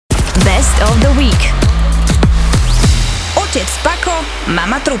Best of the Week. Otec Pako,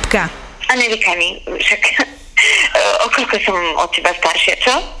 mama Trubka. A nevykaj mi, však o koľko som od teba staršia,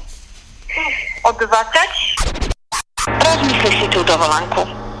 čo? O 20? Rozmyslí si tú dovolenku.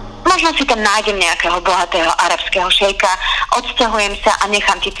 Možno si tam nájdem nejakého bohatého arabského šejka, odsťahujem sa a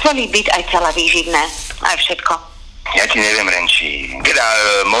nechám ti celý byt, aj celé výživné. Aj všetko. Ja ti neviem, Renči.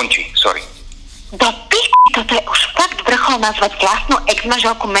 Monči, sorry. Do piči, toto je už fakt vrchol nazvať vlastnú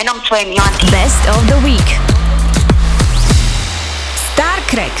ex-manželku menom svojej milanky. Best of the Week.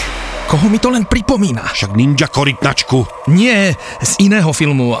 Starcrack. Koho mi to len pripomína? Však Ninja korytnačku. Nie, z iného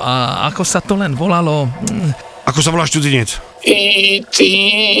filmu. A ako sa to len volalo? Ako sa voláš, cudzinec?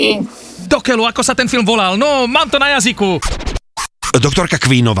 Do keľu, ako sa ten film volal? No, mám to na jazyku. Doktorka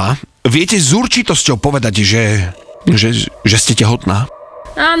Queenová, viete s určitosťou povedať, že ste tehotná?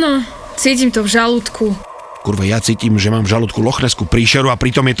 Áno, cítim to v žalúdku. Kurva, ja cítim, že mám v žalúdku lochnesskú príšeru a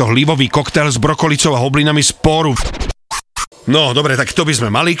pritom je to hlivový koktail s brokolicou a hoblinami z póru. No, dobre, tak to by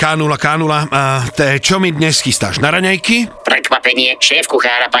sme mali, kánula. A čo mi dnes chystáš, na raňajky? Prekvapenie, šéf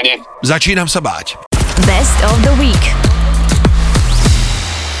kuchára, pane. Začínam sa báť. Best of the Week.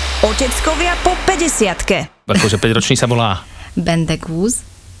 Oteckovia po 50-ke. Akože 5-ročný sa volá Bendegúz.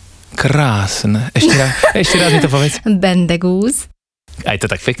 Krásne. Ešte raz mi to povedz. Bendegúz. Aj to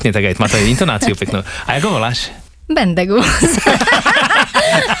tak pekne, tak aj má to aj intonáciu peknú. A ako voláš? Bendegúz.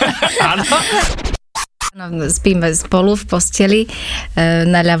 Áno. No, spíme spolu v posteli,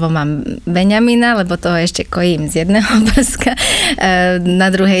 naľavo mám Benjamina, lebo toho ešte kojím z jedného brska, na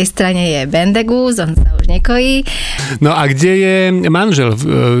druhej strane je Bendegúz, on sa už nekojí. No a kde je manžel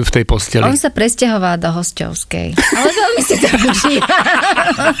v tej posteli? On sa presťahoval do hosťovskej, ale veľmi si to užíva.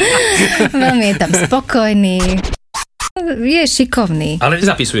 Veľmi je tam spokojný. Je šikovný. Ale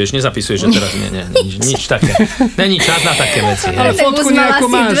nezapisuješ, že teraz nič také. Není čas na také veci. Ale fotku nejakú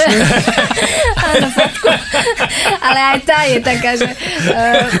máš, ne? Áno, fotku. Ale aj tá je taká, že...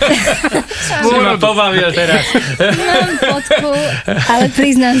 Si ma pobavil teraz. Mám fotku, ale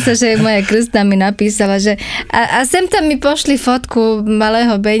priznám sa, že moja krstná mi napísala, že a sem tam mi pošli fotku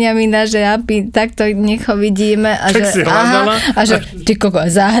malého Benjamina, že aby takto nech ho vidíme. A tak že, si hľadala? A že ty koko,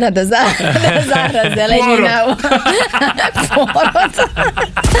 záhrada, zelenina.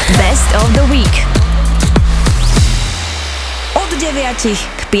 Best of the Week. Od 9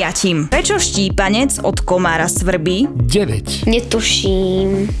 k 5. Prečo štípanec od komára svrbí? 9.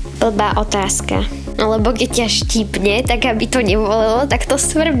 Netuším. Blbá otázka. Lebo keď ťa štípne, tak aby to nebolelo, tak to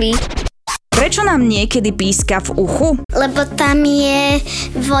svrbí. Prečo nám niekedy píska v uchu? Lebo tam je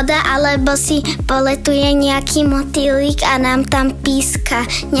voda, alebo si poletuje nejaký motýlik a nám tam píska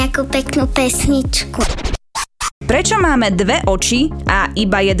nejakú peknú pesničku. Prečo máme 2 oči a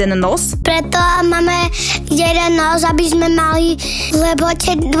iba 1 nos? Preto máme jeden nos, aby sme mali, lebo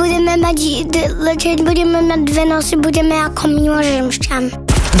keď budeme mať 2 nosy, budeme ako mimožemšťan.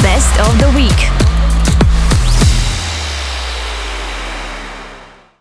 Best of the Week.